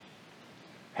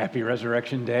Happy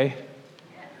Resurrection Day.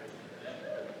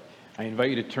 I invite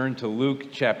you to turn to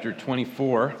Luke chapter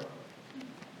 24.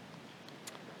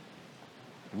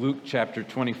 Luke chapter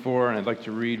 24, and I'd like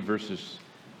to read verses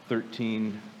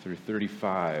 13 through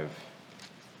 35.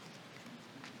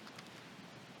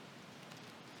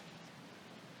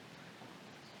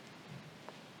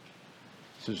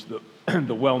 This is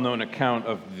the well-known account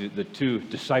of the two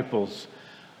disciples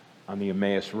on the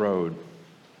Emmaus Road.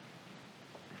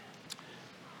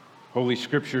 Holy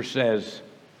Scripture says,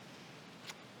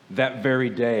 that very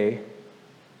day,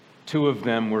 two of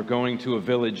them were going to a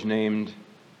village named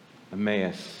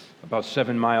Emmaus, about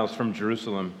 7 miles from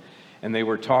Jerusalem, and they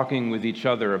were talking with each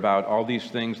other about all these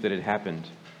things that had happened.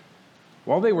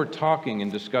 While they were talking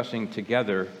and discussing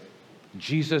together,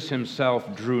 Jesus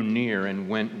himself drew near and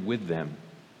went with them,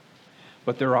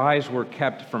 but their eyes were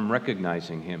kept from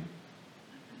recognizing him.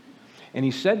 And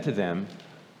he said to them,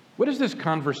 "What is this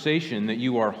conversation that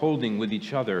you are holding with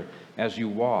each other as you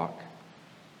walk?"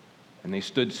 And they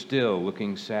stood still,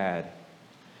 looking sad.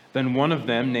 Then one of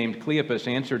them, named Cleopas,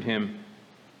 answered him,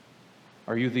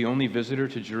 "Are you the only visitor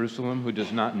to Jerusalem who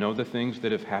does not know the things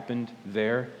that have happened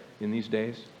there in these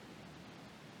days?"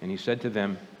 And he said to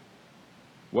them,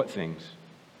 "What things?"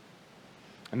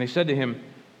 And they said to him,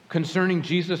 "Concerning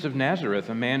Jesus of Nazareth,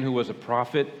 a man who was a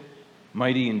prophet,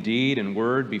 mighty in deed and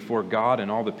word before God and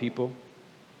all the people,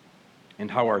 and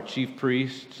how our chief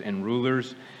priests and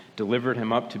rulers delivered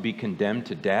him up to be condemned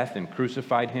to death and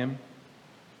crucified him.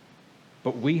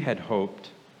 But we had hoped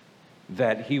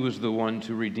that he was the one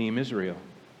to redeem Israel.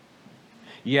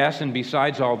 Yes, and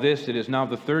besides all this, it is now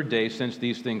the third day since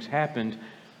these things happened.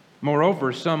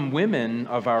 Moreover, some women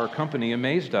of our company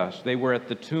amazed us. They were at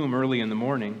the tomb early in the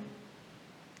morning,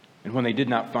 and when they did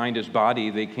not find his body,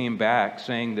 they came back,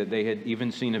 saying that they had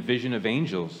even seen a vision of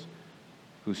angels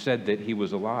who said that he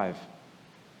was alive.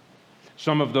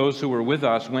 Some of those who were with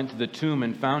us went to the tomb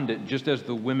and found it just as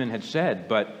the women had said,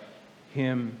 but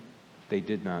him they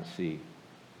did not see."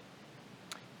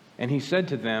 And he said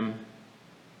to them,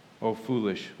 "O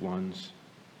foolish ones,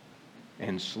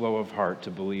 and slow of heart to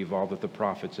believe all that the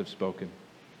prophets have spoken.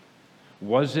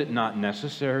 Was it not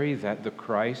necessary that the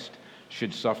Christ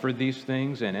should suffer these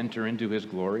things and enter into his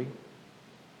glory?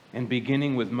 And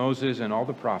beginning with Moses and all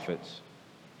the prophets,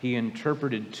 he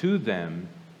interpreted to them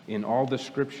in all the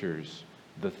scriptures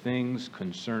the things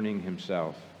concerning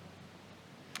himself."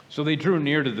 So they drew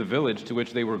near to the village to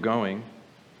which they were going.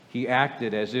 He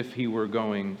acted as if he were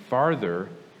going farther,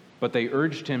 but they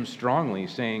urged him strongly,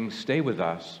 saying, "Stay with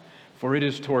us, for it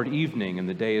is toward evening, and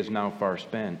the day is now far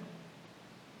spent."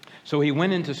 So he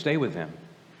went in to stay with them.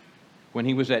 When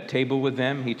he was at table with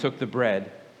them, he took the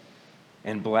bread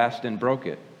and blessed and broke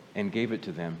it and gave it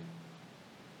to them.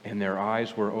 And their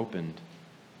eyes were opened,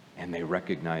 and they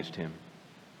recognized him.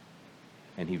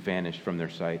 And he vanished from their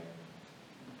sight.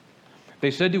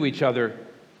 They said to each other,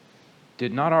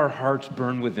 "Did not our hearts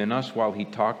burn within us while he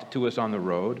talked to us on the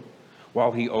road,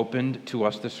 while he opened to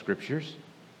us the scriptures?"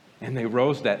 And they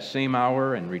rose that same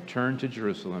hour and returned to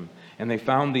Jerusalem. And they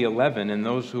found the 11 and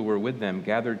those who were with them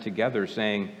gathered together,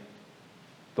 saying,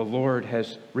 "The Lord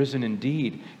has risen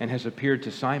indeed and has appeared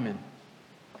to Simon."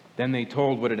 Then they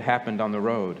told what had happened on the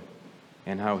road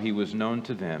and how he was known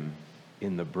to them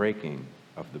in the breaking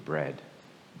of the bread.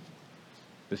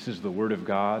 This is the word of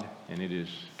God, and it is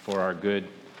for our good.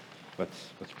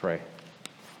 Let's pray.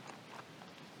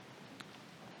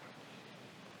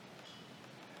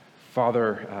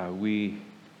 Father, we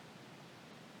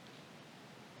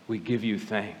give you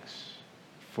thanks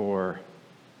for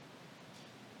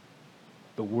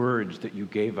the words that you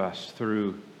gave us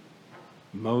through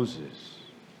Moses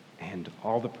and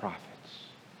all the prophets,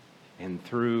 and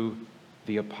through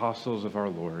the apostles of our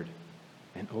Lord,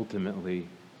 and ultimately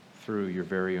through your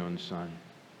very own Son.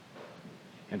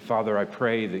 And Father, I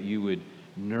pray that you would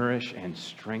nourish and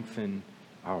strengthen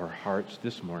our hearts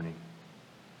this morning.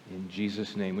 In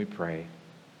Jesus' name we pray.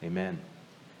 Amen.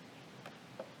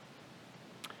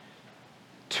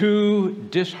 Two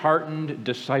disheartened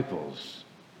disciples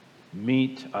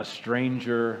meet a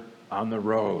stranger on the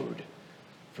road.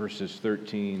 Verses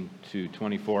 13 to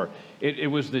 24. It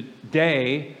was the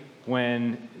day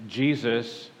when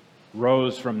Jesus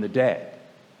rose from the dead.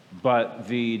 But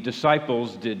the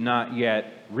disciples did not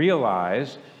yet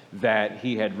realize that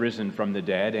he had risen from the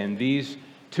dead. And these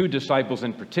two disciples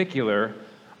in particular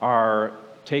are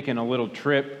taking a little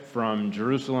trip from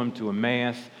Jerusalem to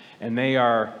Emmaus, and they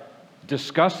are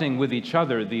discussing with each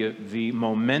other the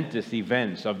momentous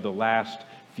events of the last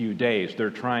few days. They're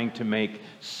trying to make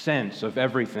sense of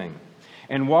everything.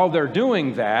 And while they're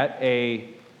doing that,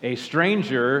 a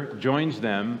stranger joins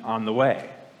them on the way.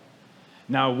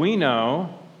 Now we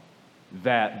know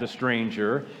that the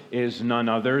stranger is none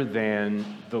other than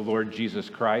the Lord Jesus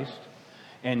Christ.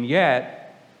 And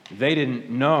yet, they didn't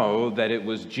know that it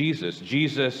was Jesus.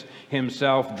 Jesus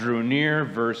himself drew near,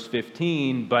 verse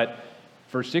 15, but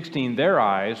verse 16, their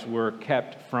eyes were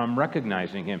kept from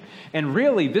recognizing him. And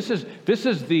really, this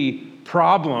is the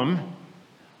problem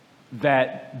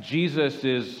that Jesus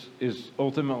is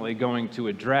ultimately going to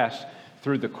address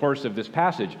through the course of this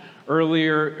passage.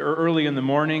 Early in the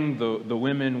morning, the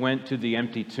women went to the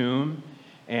empty tomb,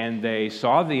 and they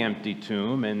saw the empty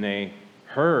tomb, and they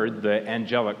heard the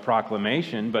angelic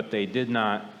proclamation, but they did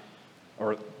not,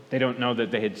 or they don't know that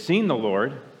they had seen the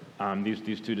Lord,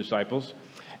 these two disciples.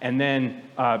 And then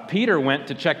Peter went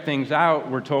to check things out,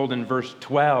 we're told in verse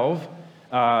 12,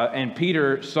 and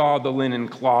Peter saw the linen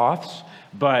cloths,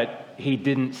 but he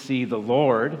didn't see the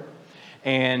Lord.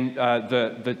 And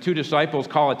the two disciples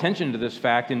call attention to this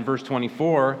fact in verse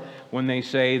 24 when they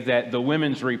say that the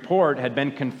women's report had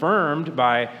been confirmed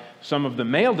by some of the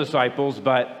male disciples,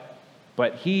 but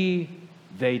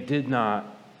they did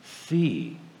not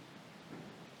see.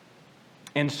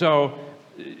 And so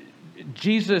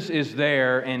Jesus is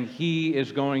there, and he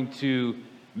is going to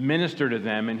minister to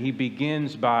them, and he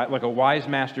begins by, like a wise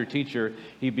master teacher,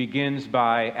 he begins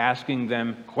by asking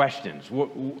them questions.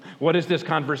 What is this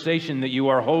conversation that you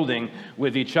are holding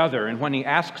with each other? And when he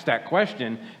asks that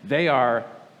question, they are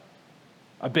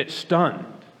a bit stunned.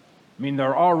 I mean,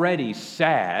 they're already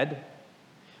sad,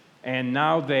 and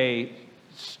now they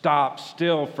stop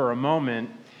still for a moment,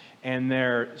 and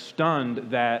they're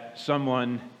stunned that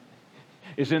someone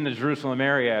is in the Jerusalem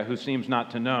area who seems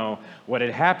not to know what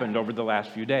had happened over the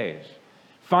last few days.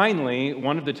 Finally,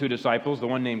 one of the two disciples, the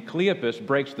one named Cleopas,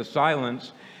 breaks the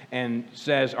silence and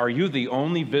says, "Are you the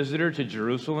only visitor to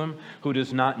Jerusalem who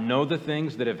does not know the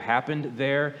things that have happened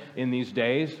there in these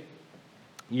days?"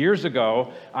 Years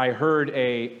ago, I heard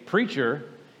a preacher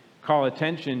call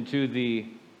attention to the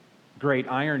great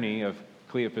irony of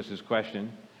Cleopas'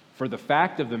 question. For the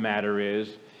fact of the matter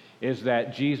is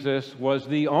that Jesus was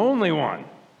the only one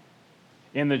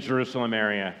in the Jerusalem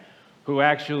area who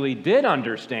actually did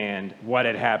understand what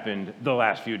had happened the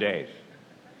last few days.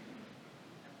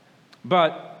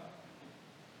 But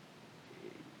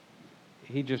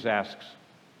he just asks,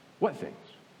 what things?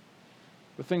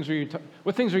 What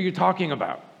things are you talking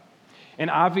about? And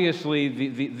obviously,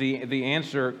 the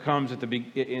answer comes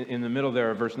in the middle there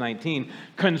of verse 19,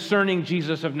 concerning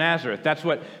Jesus of Nazareth. That's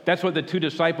what the two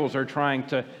disciples are trying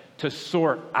to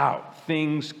sort out,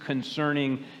 things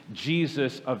concerning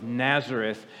Jesus of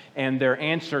Nazareth. And their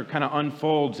answer kind of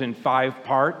unfolds in 5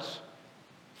 parts.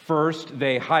 First,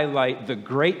 they highlight the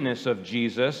greatness of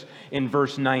Jesus in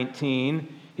verse 19.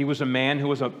 He was a man who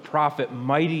was a prophet,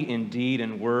 mighty in deed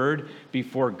and word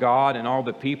before God and all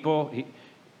the people.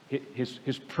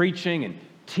 His preaching and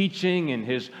teaching and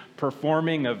his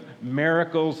performing of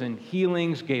miracles and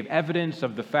healings gave evidence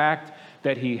of the fact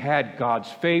that he had God's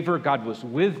favor. God was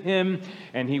with him,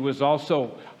 and he was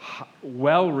also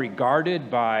well regarded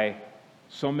by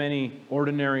so many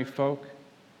ordinary folk.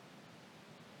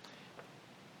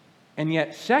 And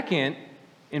yet, second,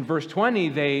 in verse 20,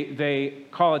 they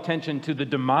call attention to the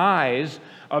demise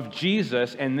of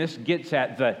Jesus, and this gets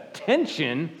at the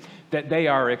tension that they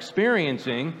are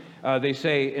experiencing. They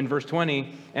say in verse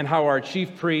 20, and how our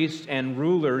chief priests and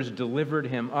rulers delivered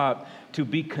him up to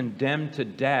be condemned to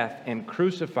death and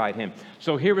crucified him.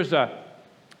 So here was a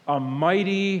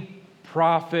mighty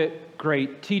prophet,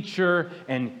 great teacher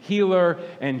and healer,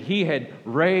 and he had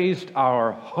raised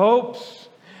our hopes,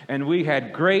 and we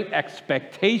had great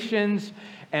expectations.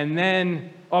 And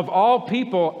then, of all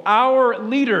people, our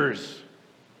leaders,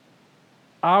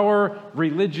 our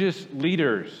religious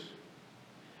leaders,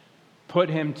 put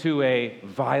him to a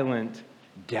violent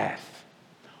death.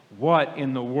 What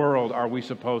in the world are we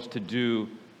supposed to do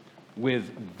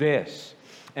with this?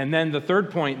 And then the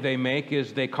third point they make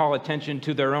is they call attention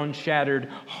to their own shattered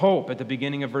hope at the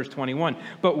beginning of verse 21.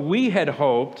 But we had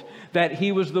hoped that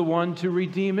he was the one to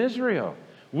redeem Israel.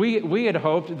 We had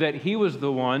hoped that he was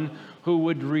the one who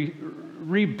would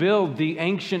rebuild the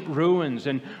ancient ruins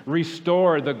and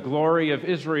restore the glory of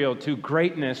Israel to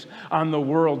greatness on the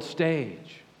world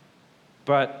stage.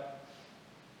 But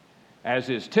as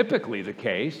is typically the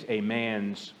case, a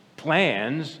man's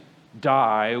plans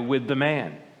die with the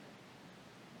man.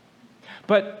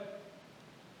 But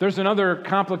there's another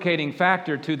complicating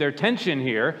factor to their tension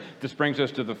here. This brings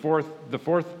us to the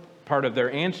fourth part of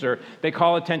their answer. They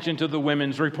call attention to the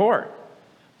women's report.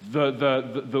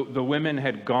 The women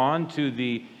had gone to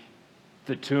the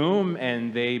tomb,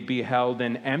 and they beheld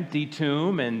an empty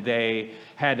tomb, and they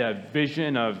had a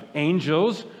vision of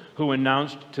angels who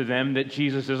announced to them that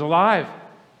Jesus is alive.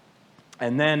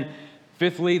 And then,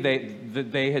 fifthly,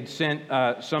 they had sent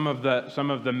some of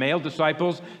the male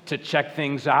disciples to check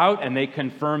things out, and they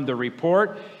confirmed the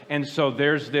report. And so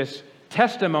there's this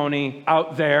testimony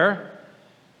out there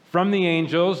from the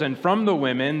angels and from the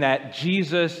women that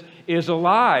Jesus is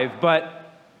alive,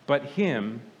 but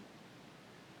him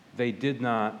they did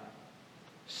not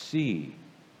see.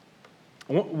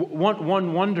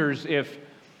 One wonders if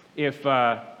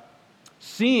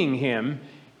seeing him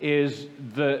is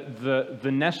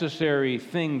the necessary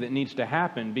thing that needs to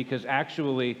happen, because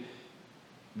actually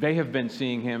they have been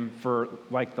seeing him for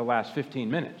like the last 15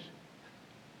 minutes,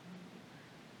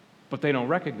 but they don't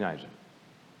recognize him.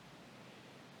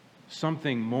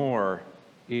 Something more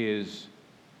is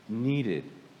needed.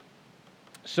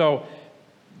 So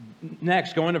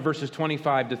next, going to verses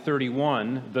 25 to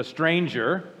 31, the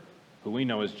stranger, who we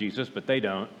know as Jesus, but they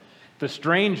don't, the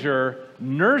stranger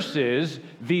nurses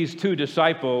these two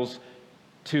disciples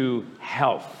to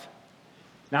health.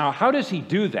 Now, how does he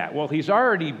do that? Well, he's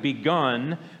already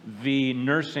begun the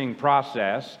nursing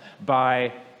process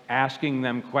by asking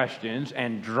them questions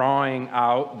and drawing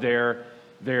out their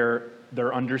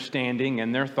understanding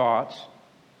and their thoughts.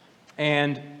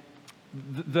 And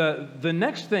the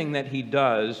next thing that he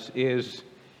does is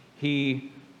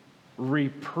he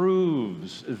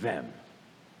reproves them.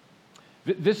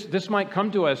 This might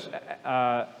come to us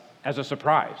as a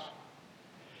surprise.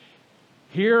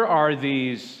 Here are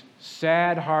these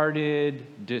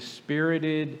sad-hearted,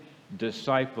 dispirited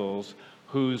disciples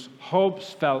whose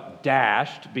hopes felt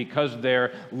dashed because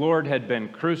their Lord had been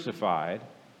crucified,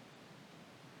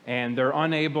 and they're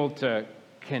unable to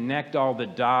connect all the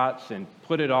dots and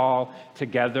put it all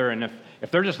together. And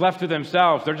if they're just left to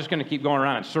themselves, they're just going to keep going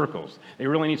around in circles. They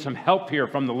really need some help here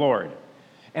from the Lord.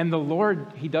 And the Lord,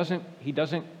 He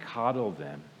doesn't coddle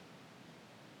them.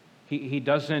 He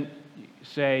doesn't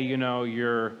say,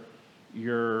 your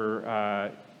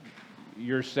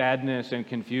sadness and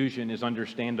confusion is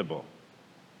understandable.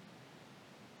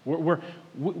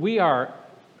 We are,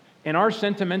 in our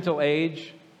sentimental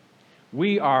age,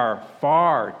 we are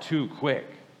far too quick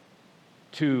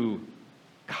to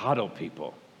coddle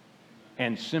people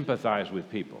and sympathize with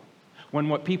people, when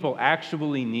what people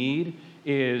actually need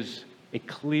is a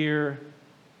clear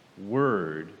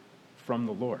word from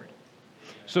the Lord.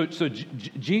 So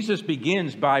Jesus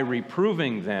begins by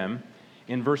reproving them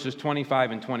in verses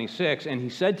 25 and 26, and he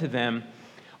said to them,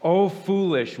 "O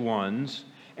foolish ones,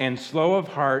 and slow of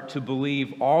heart to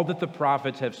believe all that the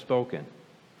prophets have spoken.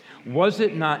 Was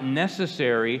it not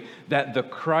necessary that the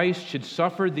Christ should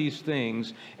suffer these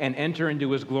things and enter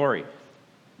into his glory?"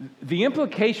 The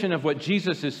implication of what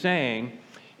Jesus is saying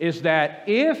is that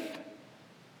if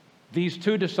these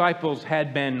two disciples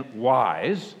had been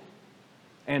wise,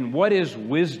 and what is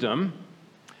wisdom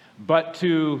but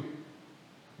to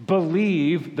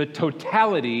believe the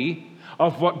totality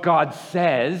of what God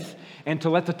says, and to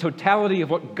let the totality of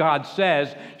what God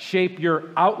says shape your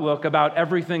outlook about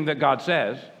everything that God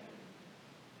says.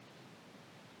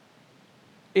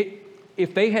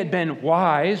 If they had been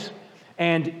wise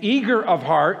and eager of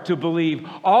heart to believe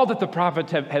all that the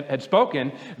prophets had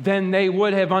spoken, then they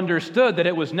would have understood that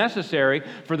it was necessary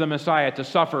for the Messiah to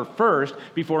suffer first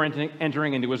before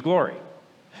entering into his glory.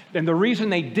 And the reason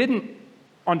they didn't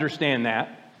understand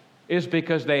that is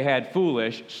because they had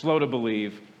foolish, slow to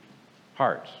believe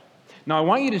hearts. Now, I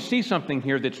want you to see something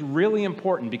here that's really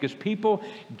important, because people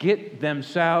get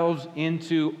themselves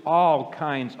into all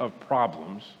kinds of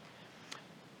problems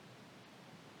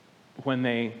when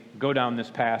they go down this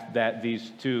path that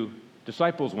these two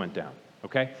disciples went down,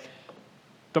 okay?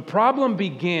 The problem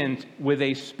begins with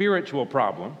a spiritual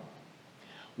problem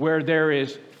where there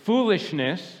is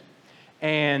foolishness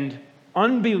and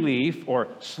unbelief, or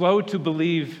slow to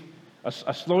believe,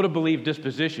 a slow to believe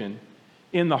disposition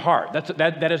in the heart.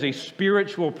 That is a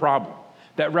spiritual problem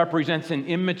that represents an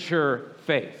immature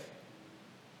faith.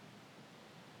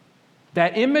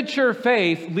 That immature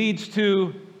faith leads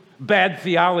to bad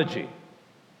theology.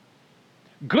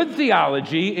 Good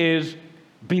theology is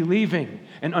believing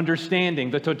and understanding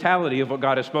the totality of what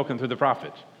God has spoken through the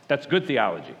prophets. That's good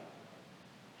theology.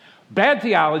 Bad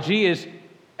theology is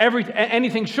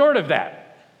anything short of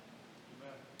that.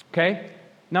 Okay?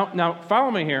 Now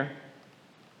follow me here.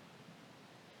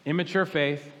 Immature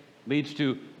faith leads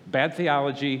to bad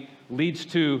theology, leads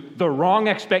to the wrong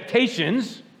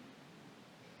expectations.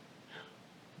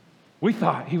 We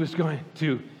thought he was going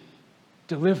to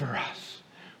deliver us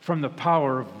from the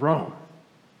power of Rome.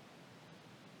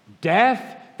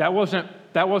 Death, that wasn't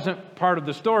part of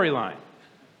the storyline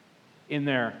in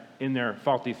their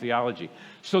faulty theology.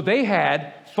 So they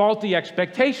had faulty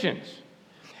expectations.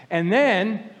 And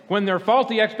then, when their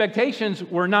faulty expectations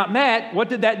were not met, what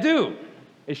did that do?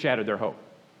 It shattered their hope.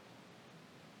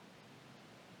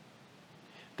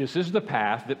 This is the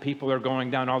path that people are going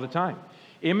down all the time.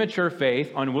 Immature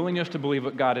faith, unwillingness to believe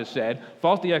what God has said,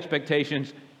 faulty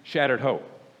expectations, shattered hope.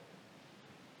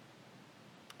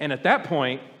 And at that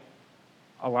point,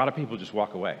 a lot of people just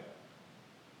walk away.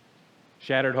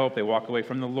 Shattered hope, they walk away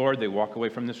from the Lord, they walk away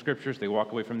from the Scriptures, they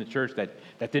walk away from the church.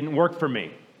 That didn't work for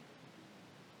me.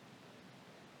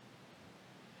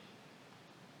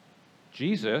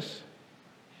 Jesus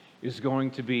is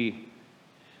going to be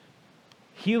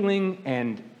healing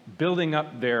and building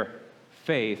up their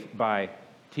faith by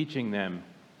teaching them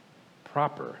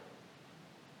proper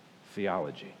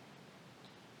theology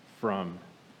from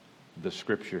the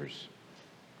Scriptures.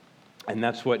 And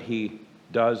that's what he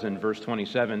does in verse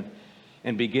 27.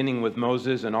 And beginning with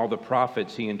Moses and all the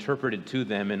prophets, he interpreted to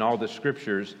them in all the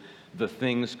Scriptures the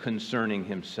things concerning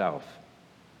himself.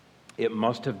 It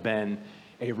must have been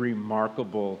a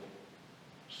remarkable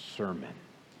sermon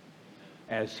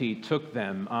as he took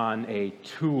them on a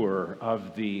tour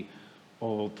of the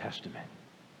Old Testament.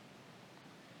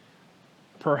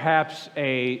 Perhaps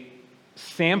a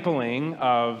sampling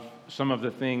of some of the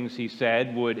things he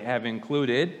said would have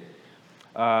included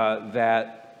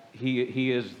that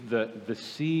he is the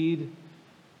seed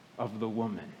of the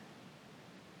woman,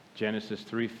 Genesis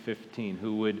 3:15,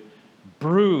 who would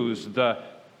bruise the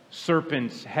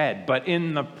serpent's head, but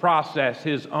in the process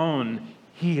his own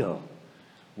heel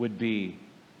would be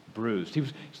bruised. He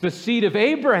was the seed of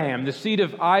Abraham, the seed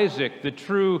of Isaac, the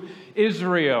true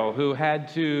Israel who had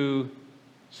to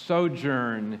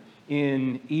sojourn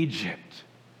in Egypt.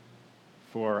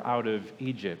 For out of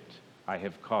Egypt I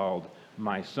have called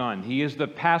my son. He is the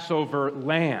Passover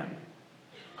lamb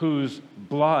whose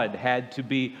blood had to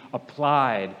be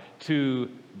applied to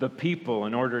the people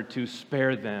in order to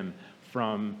spare them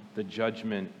from the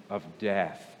judgment of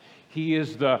death. He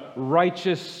is the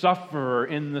righteous sufferer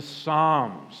in the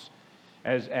Psalms,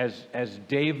 as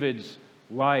David's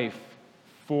life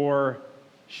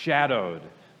foreshadowed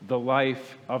the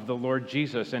life of the Lord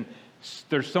Jesus. And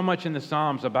there's so much in the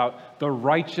Psalms about the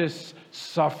righteous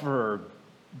sufferer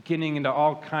getting into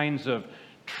all kinds of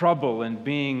trouble and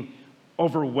being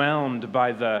overwhelmed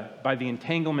by the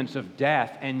entanglements of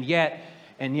death, and yet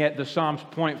the Psalms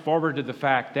point forward to the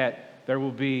fact that there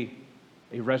will be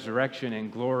a resurrection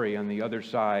and glory on the other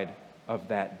side of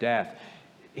that death.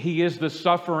 He is the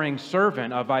suffering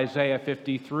servant of Isaiah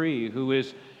 53, who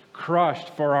is crushed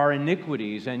for our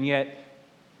iniquities and yet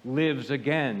lives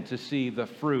again to see the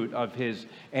fruit of his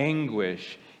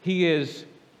anguish. He is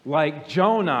like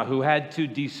Jonah, who had to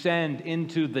descend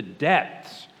into the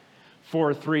depths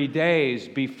for 3 days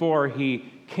before he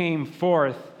came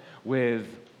forth with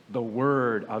the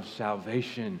word of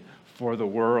salvation for the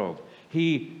world.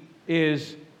 He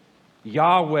is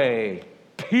Yahweh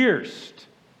pierced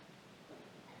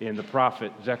in the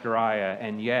prophet Zechariah,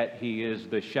 and yet he is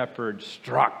the shepherd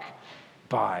struck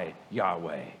by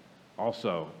Yahweh,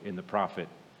 also in the prophet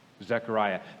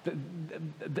Zechariah.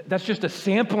 That's just a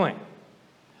sampling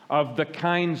of the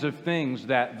kinds of things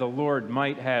that the Lord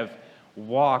might have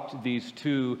walked these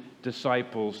two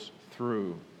disciples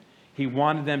through. He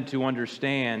wanted them to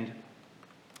understand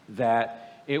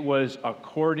that it was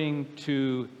according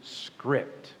to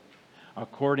script,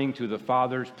 according to the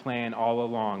Father's plan all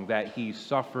along, that he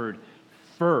suffered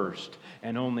first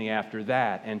and only after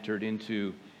that entered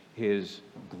into his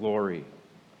glory.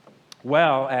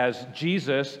 Well, as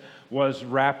Jesus was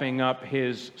wrapping up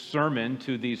his sermon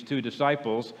to these two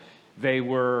disciples, they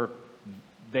were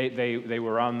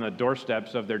on the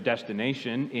doorsteps of their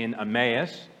destination in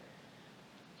Emmaus.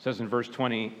 It says in verse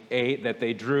 28 that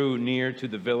they drew near to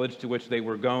the village to which they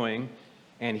were going,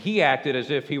 and he acted as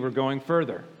if he were going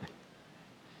further.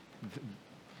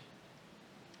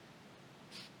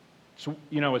 So,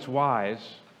 it's wise.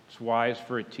 It's wise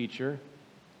for a teacher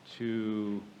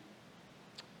to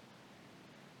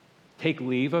take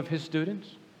leave of his students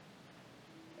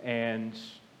and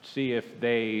see if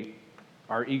they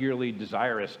are eagerly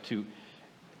desirous to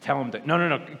tell him that,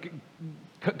 no,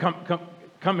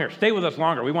 come here, stay with us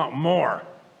longer, we want more.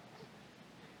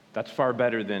 That's far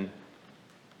better than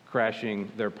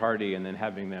crashing their party and then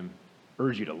having them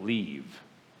urge you to leave.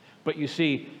 But you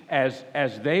see, as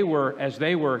they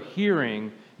were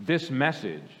hearing this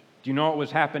message, do you know what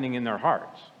was happening in their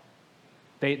hearts?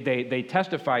 They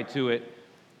testified to it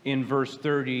in verse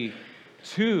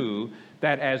 32,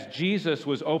 that as Jesus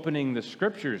was opening the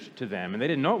Scriptures to them, and they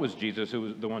didn't know it was Jesus who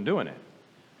was the one doing it,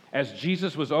 as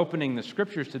Jesus was opening the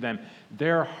Scriptures to them,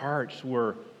 their hearts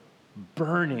were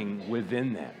burning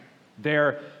within them.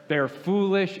 Their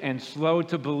foolish and slow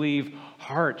to believe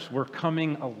hearts were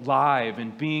coming alive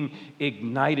and being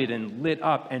ignited and lit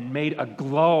up and made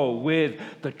aglow with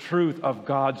the truth of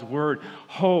God's word.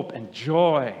 Hope and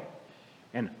joy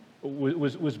and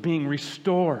was being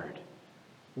restored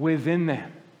within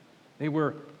them.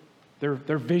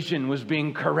 Their vision was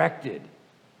being corrected.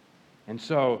 And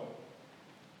so,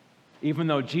 even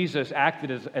though Jesus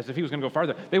acted as if he was going to go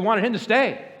farther, they wanted him to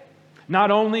stay.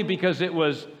 Not only because it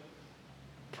was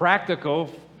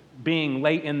practical, being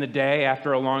late in the day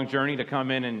after a long journey, to come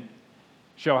in and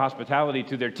show hospitality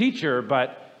to their teacher,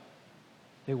 but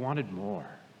they wanted more.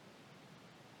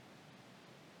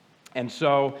 And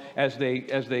so, as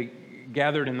they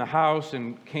gathered in the house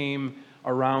and came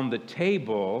around the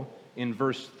table, in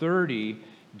verse 30,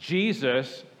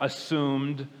 Jesus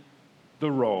assumed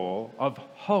the role of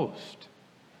host.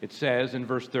 It says in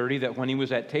verse 30 that when he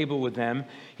was at table with them,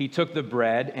 he took the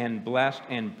bread and blessed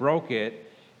and broke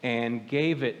it and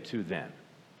gave it to them.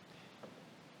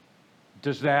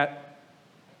 Does that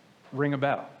ring a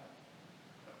bell?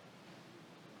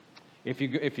 If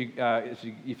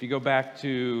you go back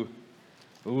to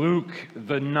Luke,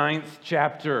 the 9th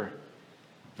chapter,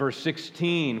 verse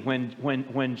 16,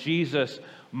 when Jesus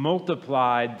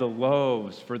multiplied the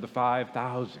loaves for the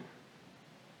 5,000,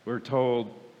 we're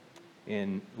told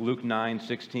in Luke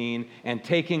 9:16, and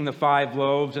taking the 5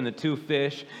 loaves and the 2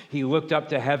 fish, he looked up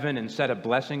to heaven and said a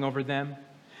blessing over them.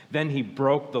 Then he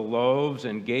broke the loaves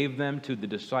and gave them to the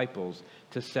disciples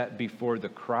to set before the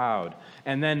crowd.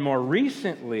 And then more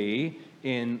recently,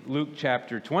 in Luke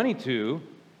chapter 22,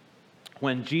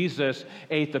 when Jesus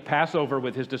ate the Passover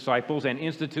with his disciples and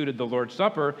instituted the Lord's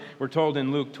Supper, we're told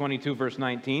in Luke 22, verse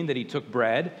 19, that he took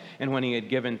bread, and when he had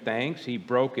given thanks, he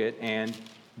broke it and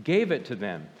gave it to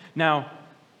them. Now,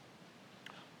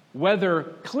 whether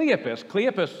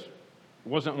Cleopas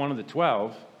wasn't one of the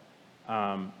 12,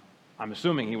 I'm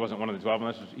assuming he wasn't one of the 12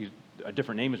 unless a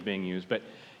different name is being used, but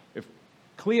if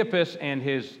Cleopas and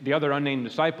the other unnamed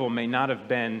disciple may not have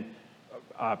been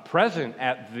present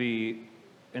at the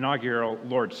inaugural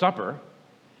Lord's Supper,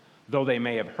 though they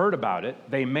may have heard about it,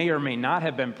 they may or may not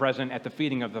have been present at the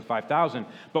feeding of the 5,000.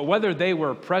 But whether they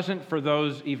were present for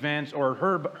those events or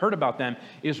heard about them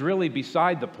is really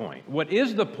beside the point. What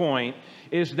is the point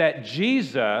is that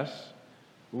Jesus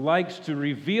likes to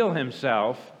reveal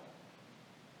himself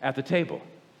at the table.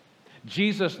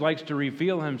 Jesus likes to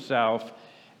reveal himself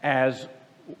as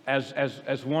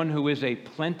one who is a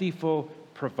plentiful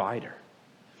provider,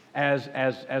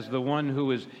 as the one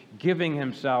who is giving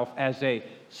himself as a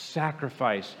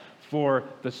sacrifice for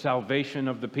the salvation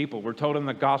of the people. We're told in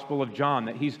the Gospel of John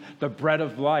that he's the bread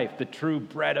of life, the true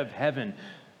bread of heaven,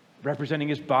 representing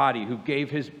his body, who gave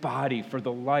his body for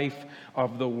the life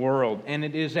of the world. And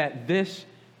it is at this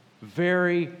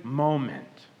very moment,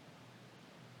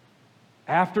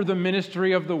 after the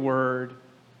ministry of the word,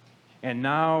 and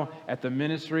now at the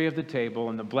ministry of the table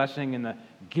and the blessing and the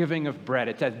giving of bread,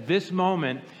 it's at this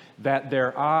moment that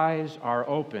their eyes are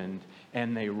opened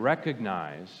and they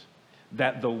recognize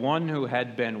that the one who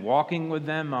had been walking with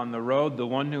them on the road, the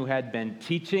one who had been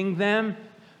teaching them,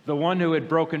 the one who had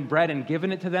broken bread and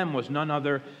given it to them was none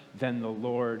other than the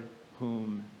Lord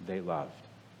whom they loved.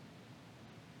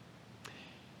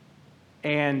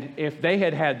 And if they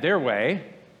had had their way,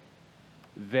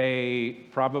 they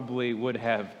probably would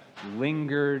have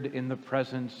lingered in the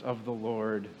presence of the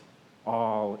Lord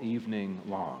all evening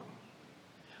long.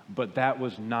 But that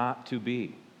was not to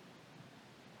be.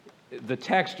 The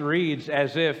text reads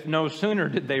as if no sooner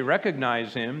did they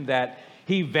recognize him that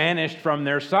he vanished from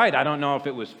their sight. I don't know if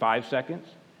it was 5 seconds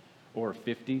or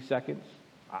 50 seconds.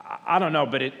 I don't know,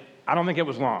 but I don't think it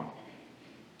was long.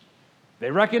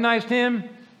 They recognized him,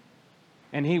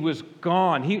 and he was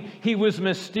gone. He was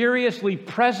mysteriously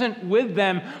present with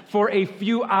them for a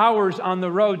few hours on the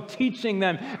road, teaching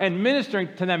them and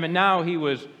ministering to them, and now he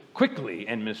was quickly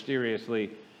and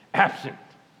mysteriously absent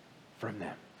from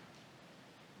them.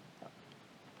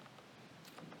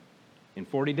 In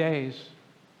 40 days,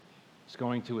 he's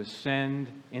going to ascend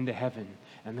into heaven,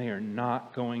 and they are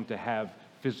not going to have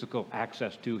physical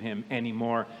access to him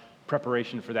anymore.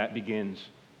 Preparation for that begins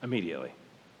immediately.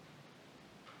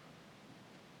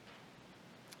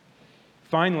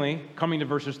 Finally, coming to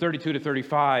verses 32 to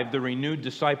 35, the renewed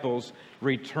disciples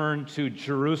return to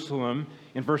Jerusalem.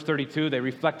 In verse 32, they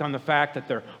reflect on the fact that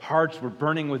their hearts were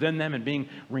burning within them and being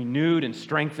renewed and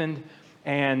strengthened,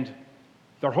 and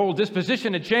their whole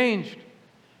disposition had changed.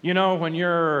 You know, when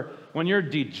you're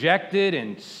dejected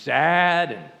and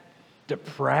sad and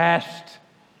depressed,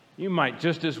 you might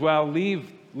just as well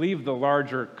leave the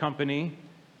larger company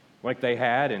like they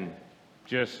had and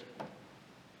just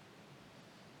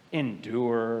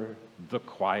endure the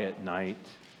quiet night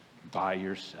by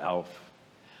yourself.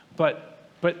 But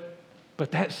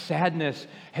that sadness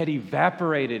had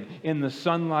evaporated in the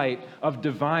sunlight of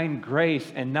divine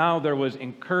grace, and now there was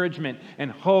encouragement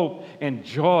and hope and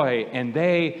joy, and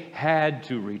they had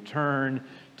to return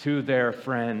to their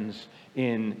friends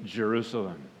in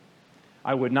Jerusalem.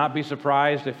 I would not be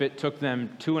surprised if it took them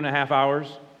 2.5 hours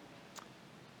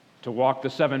to walk the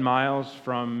 7 miles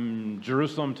from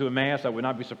Jerusalem to Emmaus. I would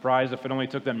not be surprised if it only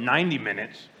took them 90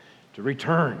 minutes to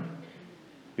return,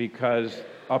 because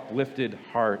uplifted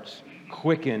hearts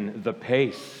quicken the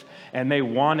pace, and they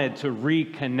wanted to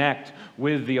reconnect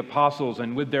with the apostles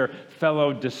and with their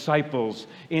fellow disciples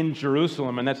in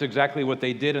Jerusalem, and that's exactly what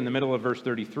they did in the middle of verse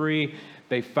 33.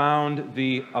 They found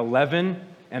the 11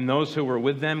 and those who were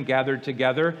with them gathered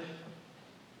together,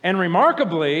 and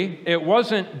remarkably, it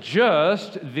wasn't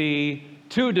just the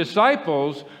 2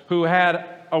 disciples who had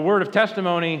a word of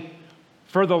testimony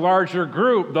for the larger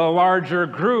group. The larger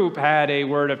group had a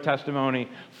word of testimony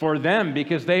for them,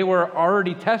 because they were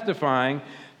already testifying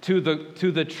to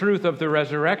the truth of the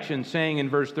resurrection, saying in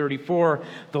verse 34,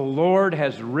 "The Lord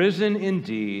has risen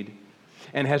indeed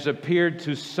and has appeared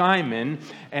to Simon."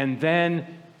 And then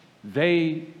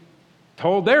they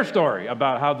told their story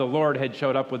about how the Lord had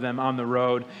showed up with them on the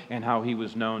road and how he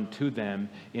was known to them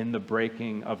in the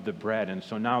breaking of the bread. And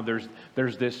so now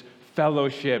there's this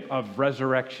fellowship of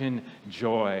resurrection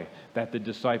joy that the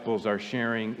disciples are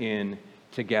sharing in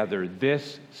together.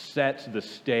 This sets the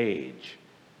stage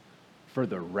for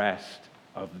the rest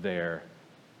of their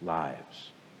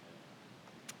lives.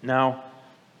 Now,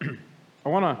 I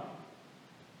want to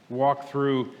walk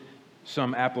through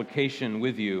some application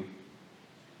with you.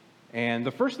 And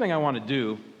the first thing I want to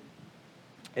do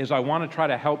is I want to try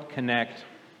to help connect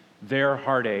their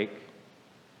heartache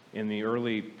in the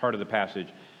early part of the passage.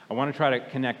 I want to try to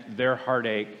connect their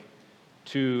heartache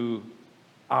to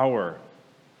our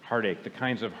heartache, the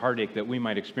kinds of heartache that we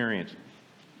might experience.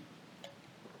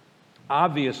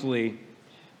 Obviously,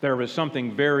 there was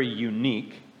something very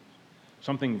unique,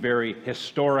 something very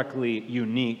historically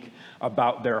unique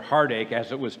about their heartache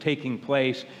as it was taking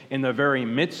place in the very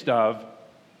midst of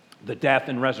the death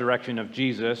and resurrection of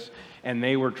Jesus, and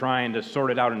they were trying to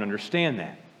sort it out and understand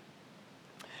that.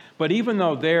 But even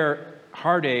though their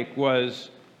heartache was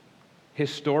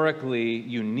historically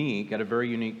unique at a very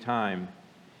unique time,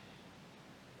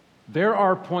 there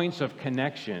are points of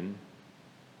connection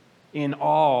in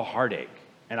all heartache.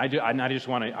 And I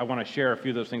want to share a few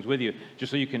of those things with you,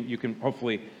 just so you can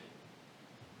hopefully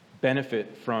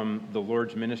benefit from the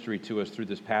Lord's ministry to us through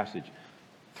this passage.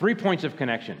 3 points of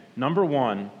connection. Number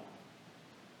one,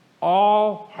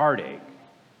 all heartache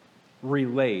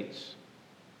relates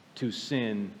to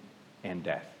sin and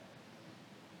death.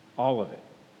 All of it.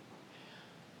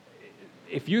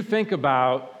 If you think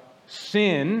about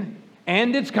sin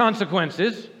and its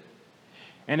consequences,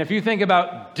 and if you think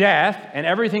about death and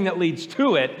everything that leads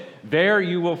to it, there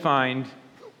you will find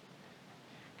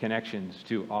connections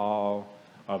to all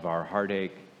of our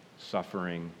heartache,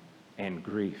 suffering, and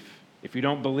grief. If you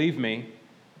don't believe me,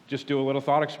 just do a little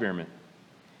thought experiment.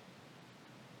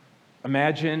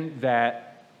 Imagine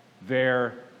that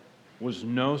there was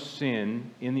no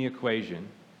sin in the equation.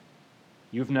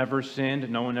 You've never sinned.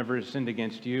 No one ever has sinned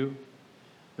against you.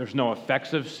 There's no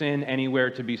effects of sin anywhere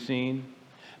to be seen.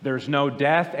 There's no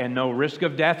death and no risk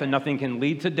of death, and nothing can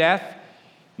lead to death.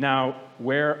 Now,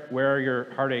 where are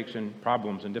your heartaches and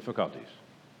problems and difficulties?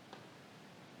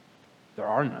 There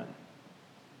are none.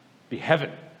 Be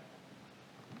heaven.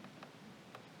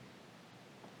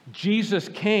 Jesus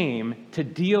came to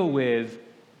deal with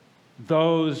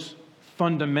those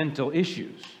fundamental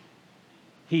issues.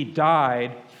 He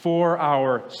died for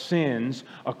our sins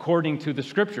according to the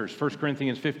Scriptures, 1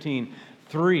 Corinthians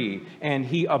 15:3, and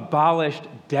he abolished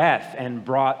death and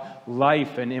brought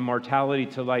life and immortality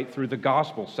to light through the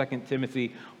gospel, 2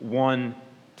 Timothy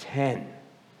 1:10.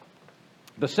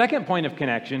 The second point of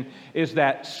connection is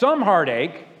that some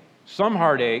heartache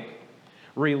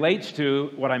relates to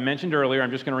what I mentioned earlier.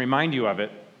 I'm just going to remind you of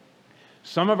it.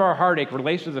 Some of our heartache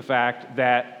relates to the fact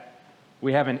that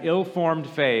we have an ill-formed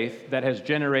faith that has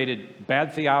generated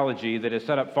bad theology, that has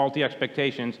set up faulty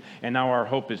expectations, and now our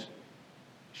hope is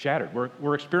shattered.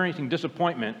 We're experiencing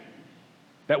disappointment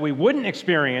that we wouldn't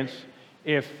experience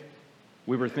if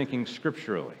we were thinking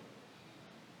scripturally.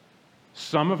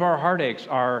 Some of our heartaches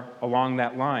are along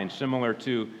that line, similar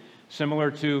to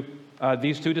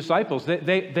these 2 disciples.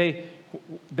 They,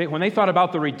 when they thought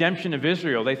about the redemption of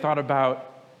Israel, they thought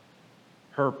about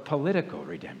her political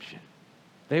redemption.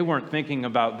 They weren't thinking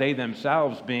about they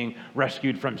themselves being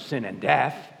rescued from sin and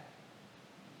death.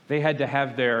 They had to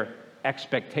have their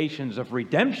expectations of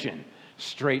redemption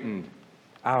straightened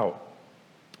out.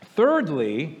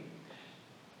 Thirdly,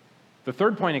 the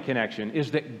third point of connection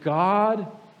is that God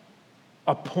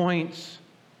appoints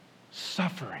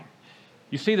suffering.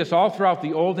 You see this all throughout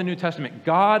the Old and New Testament.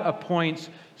 God appoints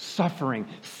suffering,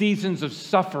 seasons of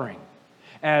suffering,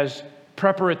 as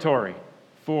preparatory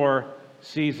for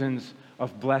seasons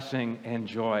of blessing and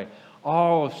joy.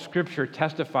 All of Scripture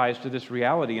testifies to this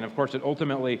reality, and of course it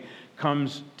ultimately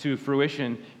comes to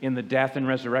fruition in the death and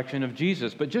resurrection of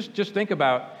Jesus. But just think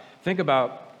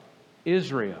about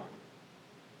Israel.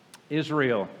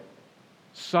 Israel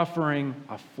suffering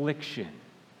affliction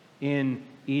in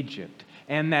Egypt.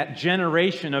 And that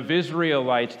generation of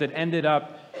Israelites that ended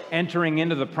up entering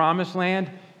into the promised land,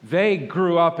 they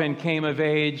grew up and came of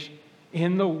age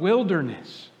in the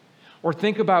wilderness. Or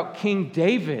think about King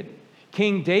David.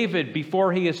 King David,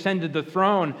 before he ascended the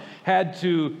throne, had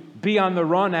to be on the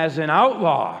run as an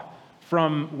outlaw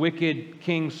from wicked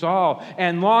King Saul.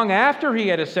 And long after he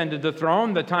had ascended the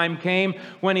throne, the time came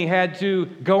when he had to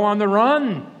go on the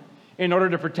run in order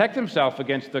to protect himself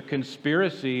against the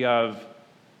conspiracy of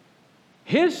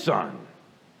his son,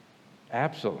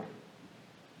 Absalom.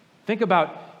 Think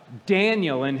about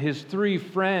Daniel and his 3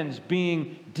 friends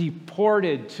being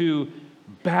deported to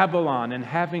Babylon and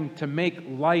having to make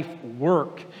life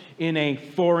work in a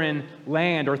foreign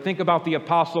land. Or think about the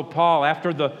Apostle Paul.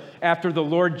 After the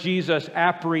Lord Jesus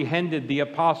apprehended the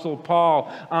Apostle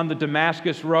Paul on the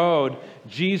Damascus road,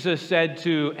 Jesus said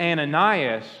to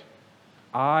Ananias,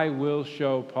 "I will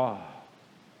show Paul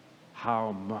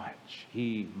how much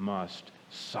he must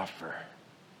suffer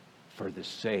for the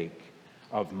sake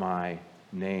of my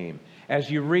name."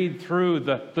 As you read through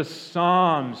the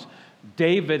Psalms,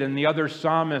 David and the other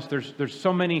psalmists, there's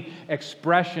so many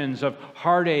expressions of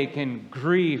heartache and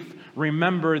grief.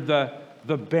 Remember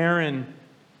the barren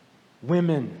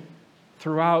women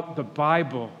throughout the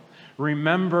Bible.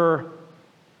 Remember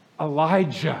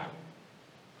Elijah,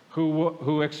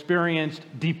 who experienced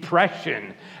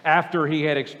depression after he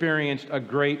had experienced a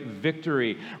great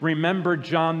victory. Remember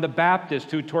John the Baptist,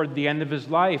 who toward the end of his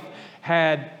life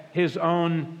had his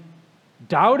own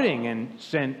doubting and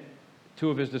sent some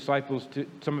of his disciples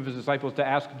to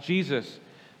ask Jesus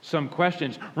some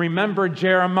questions. Remember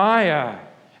Jeremiah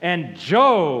and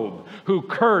Job, who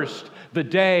cursed the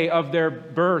day of their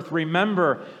birth.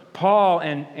 Remember Paul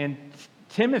and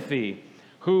Timothy,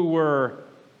 who were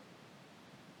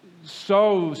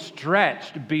so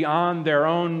stretched beyond their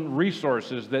own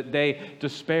resources that they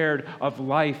despaired of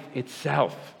life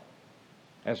itself,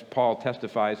 as Paul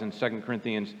testifies in 2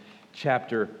 Corinthians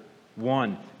chapter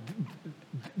 1.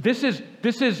 This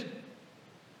is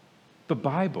the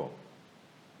Bible.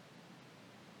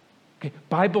 Okay,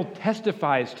 Bible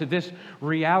testifies to this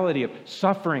reality of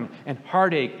suffering and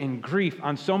heartache and grief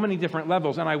on so many different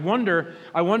levels. And I wonder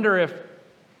if,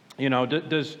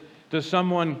 does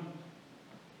someone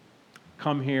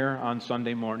come here on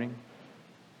Sunday morning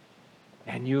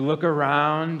and you look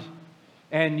around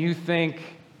and you think,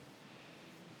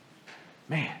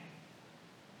 man,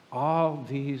 all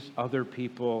these other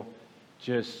people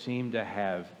just seem to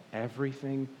have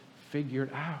everything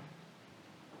figured out.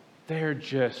 They're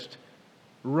just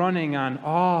running on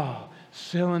all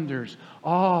cylinders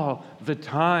all the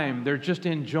time. They're just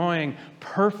enjoying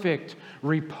perfect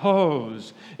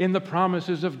repose in the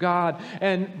promises of God.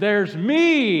 And there's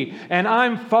me, and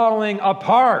I'm falling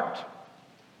apart.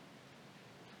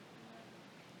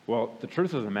 Well, the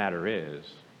truth of the matter is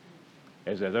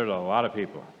that there's a lot of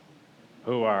people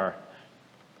who are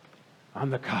on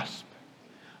the cusp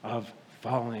of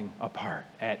falling apart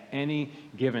at any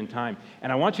given time.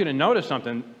 And I want you to notice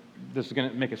something. This is going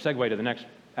to make a segue to the next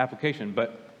application.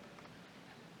 But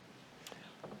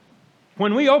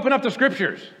when we open up the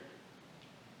Scriptures,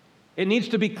 it needs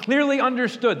to be clearly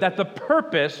understood that the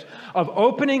purpose of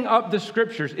opening up the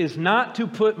Scriptures is not to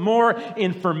put more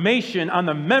information on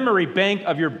the memory bank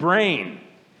of your brain.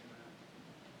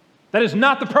 That is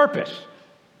not the purpose.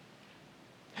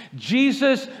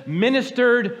 Jesus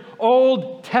ministered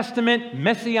Old Testament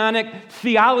messianic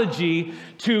theology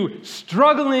to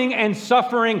struggling and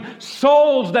suffering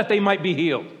souls that they might be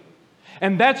healed.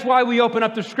 And that's why we open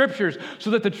up the Scriptures,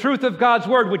 so that the truth of God's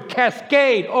Word would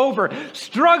cascade over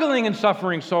struggling and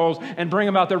suffering souls and bring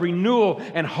about the renewal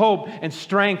and hope and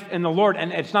strength in the Lord.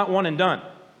 And it's not one and done.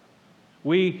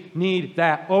 We need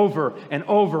that over and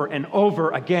over and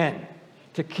over again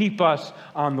to keep us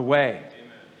on the way.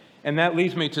 And that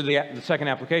leads me to the second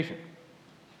application.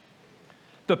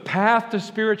 The path to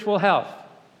spiritual health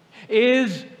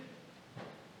is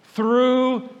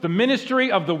through the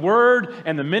ministry of the Word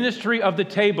and the ministry of the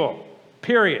table,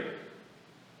 period.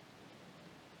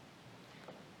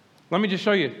 Let me just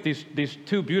show you these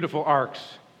two beautiful arcs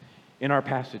in our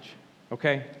passage,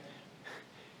 okay?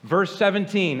 Verse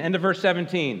 17, end of verse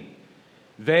 17.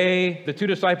 The two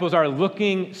disciples, are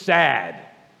looking sad,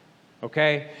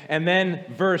 okay? And then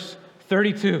verse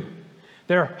 32,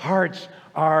 their hearts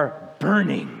are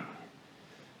burning,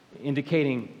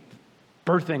 indicating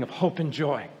birthing of hope and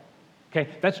joy. Okay,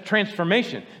 that's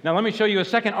transformation. Now let me show you a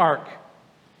second arc.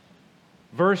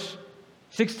 Verse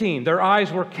 16, their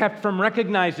eyes were kept from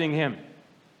recognizing him.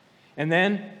 And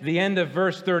then the end of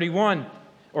verse 31,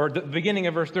 or the beginning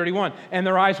of verse 31, and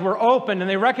their eyes were opened and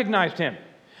they recognized him.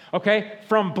 Okay,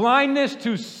 from blindness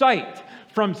to sight,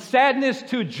 from sadness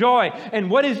to joy. And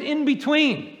what is in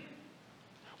between?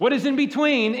 What is in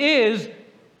between is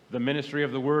the ministry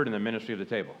of the word and the ministry of the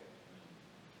table.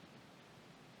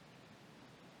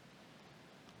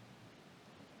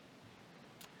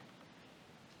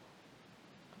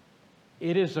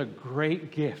 It is a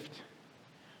great gift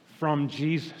from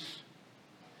Jesus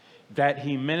that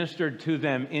he ministered to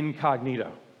them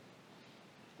incognito.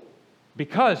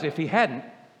 Because if he hadn't,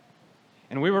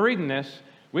 and we were reading this,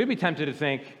 we'd be tempted to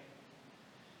think,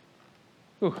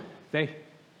 ooh, they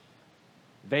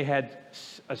had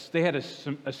a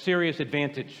serious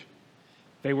advantage.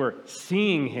 They were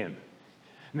seeing him,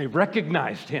 and they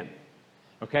recognized him.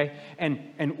 Okay,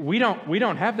 and we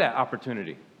don't have that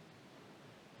opportunity.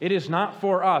 It is not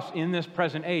for us in this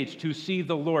present age to see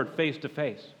the Lord face to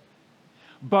face.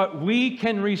 But we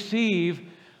can receive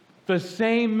the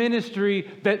same ministry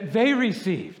that they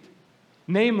received,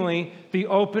 namely the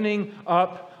opening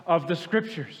up of the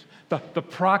Scriptures, the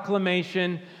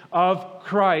proclamation of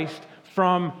Christ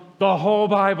from the whole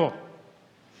Bible.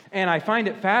 And I find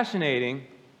it fascinating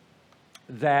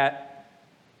that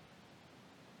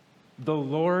the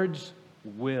Lord's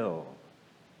will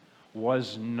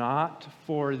was not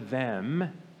for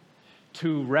them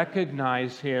to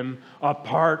recognize him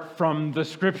apart from the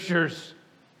Scriptures.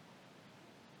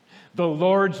 The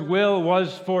Lord's will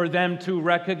was for them to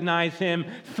recognize him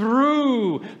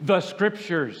through the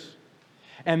Scriptures.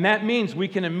 And that means we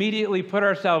can immediately put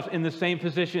ourselves in the same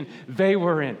position they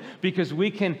were in, because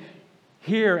we can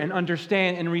hear and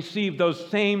understand and receive those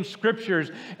same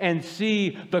Scriptures and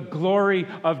see the glory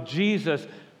of Jesus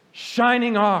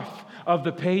shining off of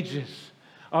the pages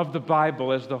of the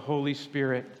Bible as the Holy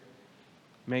Spirit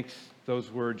makes those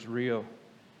words real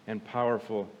and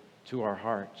powerful to our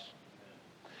hearts.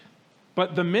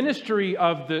 But the ministry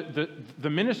of the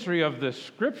ministry of the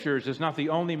Scriptures is not the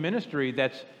only ministry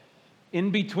that's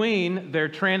in between their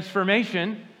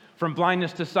transformation from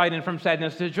blindness to sight and from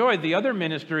sadness to joy. The other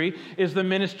ministry is the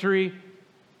ministry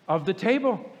of the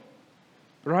table,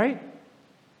 right?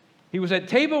 He was at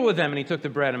table with them, and he took the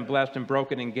bread and blessed and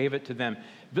broke it and gave it to them.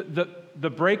 The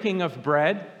breaking of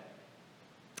bread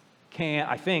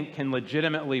can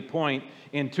legitimately point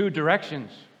in two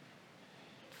directions.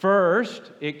 First,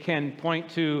 it can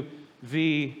point to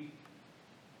the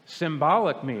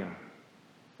symbolic meal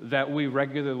that we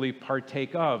regularly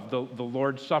partake of, the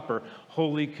Lord's Supper,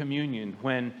 Holy Communion,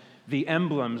 when the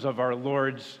emblems of our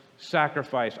Lord's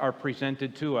sacrifice are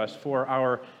presented to us for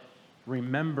our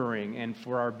remembering and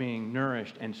for our being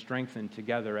nourished and strengthened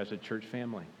together as a church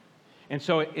family. And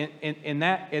so in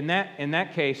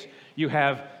that case, you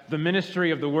have the ministry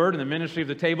of the Word and the ministry of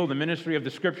the table, the ministry of the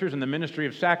Scriptures and the ministry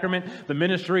of sacrament, the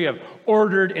ministry of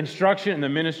ordered instruction and the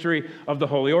ministry of the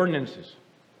holy ordinances.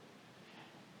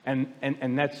 And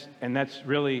that's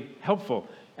really helpful.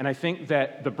 And I think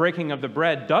that the breaking of the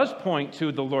bread does point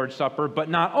to the Lord's Supper, but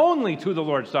not only to the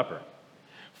Lord's Supper.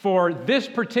 For this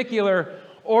particular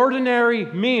ordinary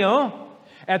meal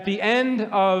at the end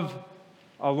of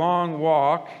a long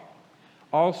walk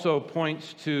also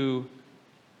points to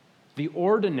the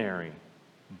ordinary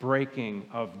breaking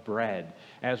of bread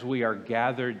as we are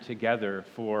gathered together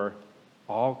for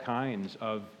all kinds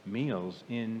of meals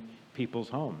in people's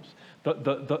homes.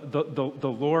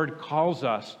 The Lord calls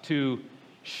us to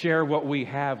share what we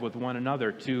have with one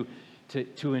another,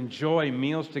 to enjoy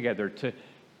meals together, to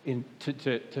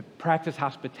practice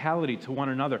hospitality to one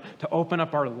another, to open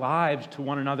up our lives to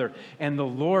one another. And the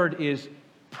Lord is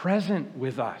present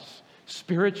with us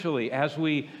spiritually as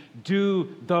we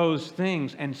do those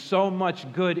things. And so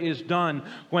much good is done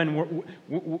when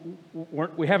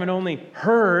we haven't only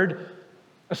heard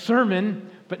a sermon,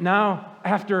 but now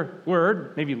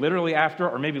afterward, maybe literally after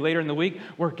or maybe later in the week,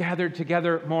 we're gathered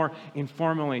together more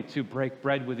informally to break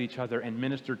bread with each other and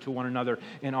minister to one another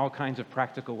in all kinds of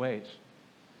practical ways.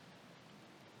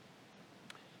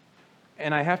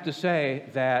 And I have to say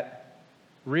that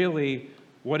really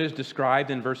what is described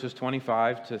in verses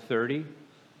 25 to 30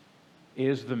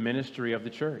 is the ministry of the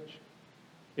church.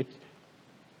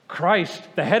 Christ,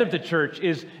 the head of the church,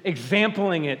 is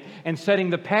exempling it and setting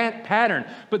the pattern.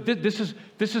 But this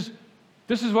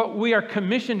is what we are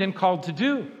commissioned and called to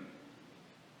do.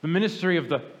 The ministry of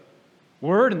the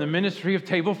Word and the ministry of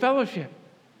table fellowship.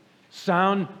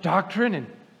 Sound doctrine and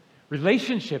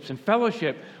relationships and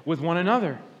fellowship with one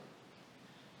another.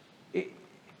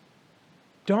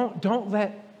 Don't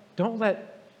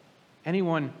let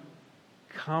anyone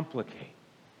complicate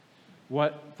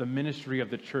what the ministry of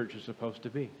the church is supposed to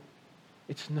be.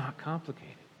 It's not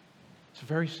complicated. It's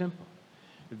very simple.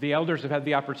 The elders have had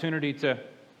the opportunity to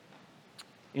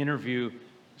interview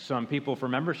some people for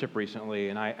membership recently,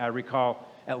 and I recall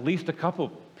at least a couple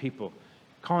people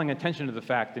calling attention to the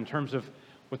fact in terms of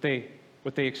what they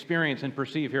experience and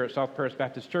perceive here at South Paris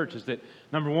Baptist Church is that,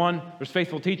 number one, there's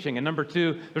faithful teaching, and number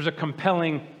two, there's a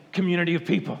compelling community of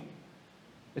people.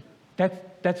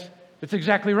 That's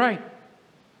exactly right.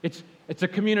 It's a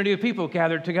community of people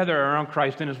gathered together around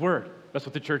Christ and His Word. That's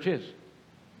what the church is.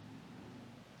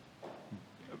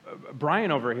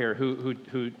 Brian over here,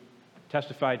 who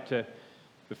testified to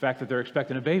the fact that they're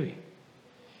expecting a baby,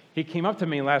 he came up to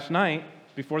me last night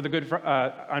before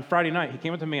on Friday night. He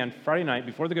came up to me on Friday night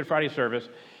before the Good Friday service,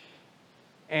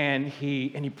 and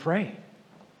he prayed,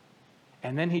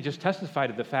 and then he just testified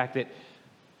to the fact that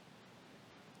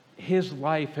his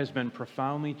life has been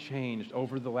profoundly changed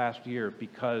over the last year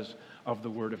because of the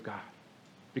Word of God.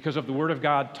 Because of the Word of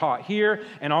God taught here,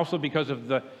 and also because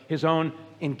of his own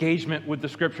engagement with the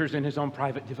Scriptures in his own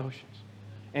private devotions.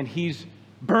 And he's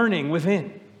burning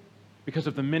within because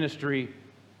of the ministry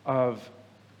of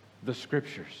the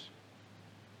Scriptures.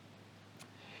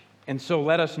 And so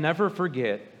let us never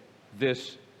forget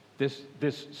this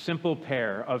simple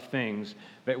pair of things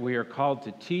that we are called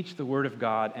to teach the Word of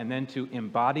God and then to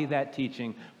embody that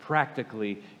teaching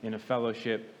practically in a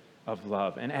fellowship of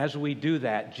love. And as we do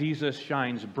that, Jesus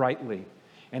shines brightly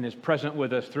and is present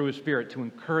with us through His Spirit to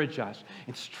encourage us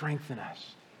and strengthen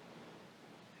us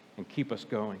and keep us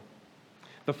going.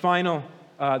 The final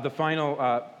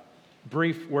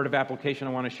brief word of application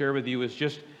I want to share with you is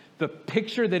just the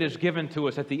picture that is given to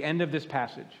us at the end of this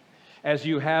passage. As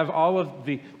you have all of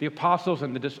the apostles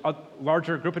and the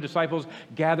larger group of disciples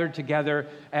gathered together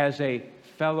as a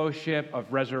fellowship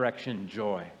of resurrection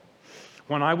joy.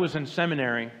 When I was in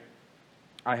seminary,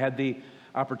 I had the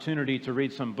opportunity to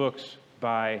read some books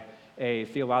by a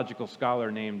theological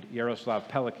scholar named Yaroslav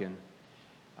Pelikan.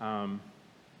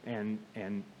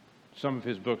 And some of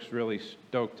his books really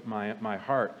stoked my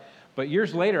heart. But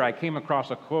years later, I came across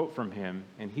a quote from him,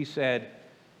 and he said,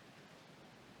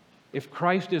 "If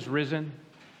Christ is risen,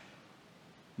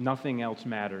 nothing else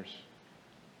matters.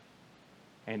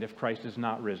 And if Christ is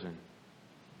not risen,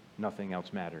 nothing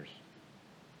else matters."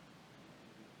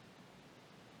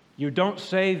 You don't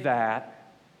say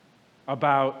that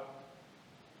about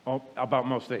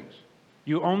most things.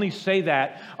 You only say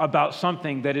that about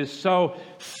something that is so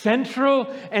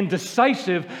central and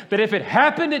decisive that if it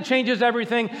happened, it changes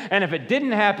everything, and if it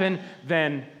didn't happen,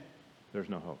 then there's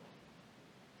no hope.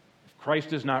 If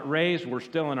Christ is not raised, we're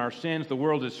still in our sins, the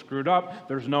world is screwed up,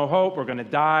 there's no hope, we're going to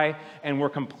die, and we're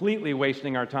completely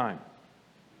wasting our time.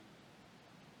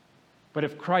 But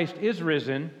if Christ is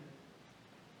risen,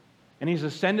 and He's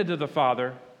ascended to the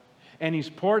Father, and He's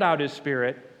poured out His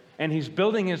Spirit, and He's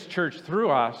building His church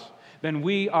through us, then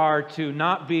we are to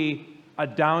not be a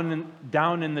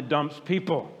down in the dumps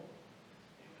people,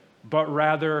 but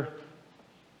rather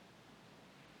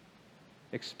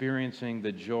experiencing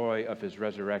the joy of His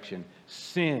resurrection.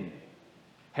 Sin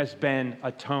has been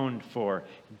atoned for.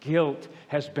 Guilt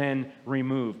has been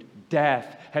removed.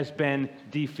 Death has been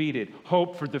defeated.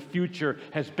 Hope for the future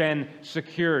has been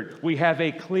secured. We have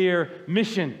a clear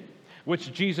mission,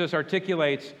 which Jesus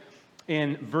articulates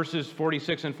in verses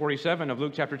 46 and 47 of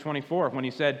Luke chapter 24, when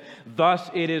He said, "Thus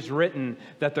it is written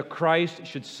that the Christ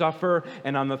should suffer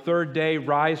and on the third day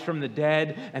rise from the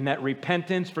dead, and that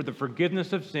repentance for the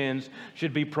forgiveness of sins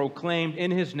should be proclaimed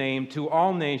in His name to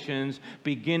all nations,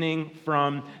 beginning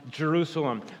from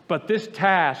Jerusalem." But this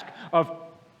task of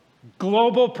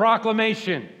global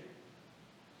proclamation,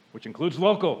 which includes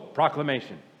local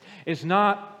proclamation, it's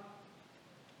not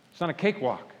a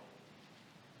cakewalk.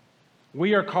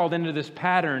 We are called into this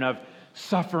pattern of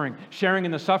suffering, sharing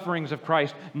in the sufferings of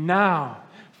Christ now,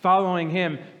 following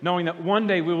Him, knowing that one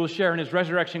day we will share in His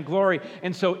resurrection glory.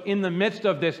 And so in the midst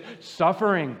of this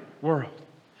suffering world,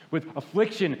 with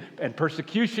affliction and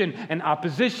persecution and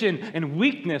opposition and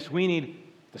weakness, we need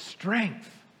the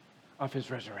strength of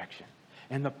His resurrection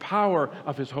and the power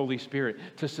of His Holy Spirit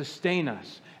to sustain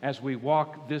us as we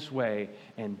walk this way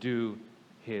and do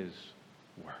His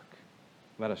work.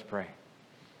 Let us pray.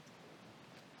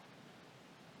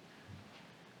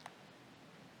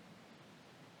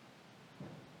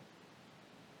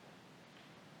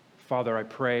 Father, I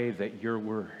pray that your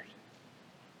word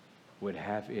would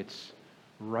have its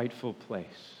rightful place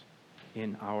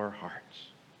in our hearts.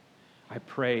 I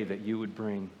pray that you would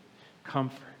bring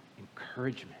comfort,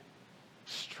 encouragement,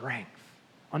 strength,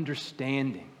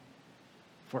 understanding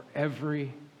for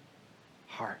every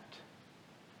heart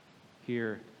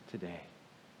here today.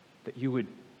 That you would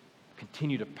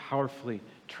continue to powerfully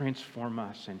transform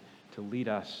us and to lead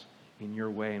us in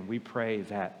your way. And we pray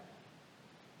that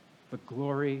the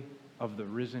glory of the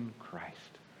risen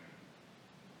Christ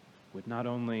would not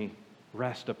only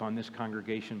rest upon this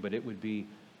congregation, but it would be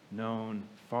known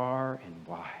far and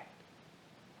wide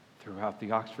throughout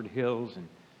the Oxford Hills and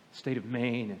state of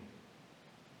Maine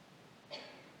and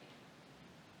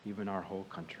even our whole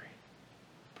country.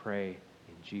 Pray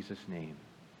in Jesus' name.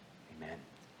 Amen.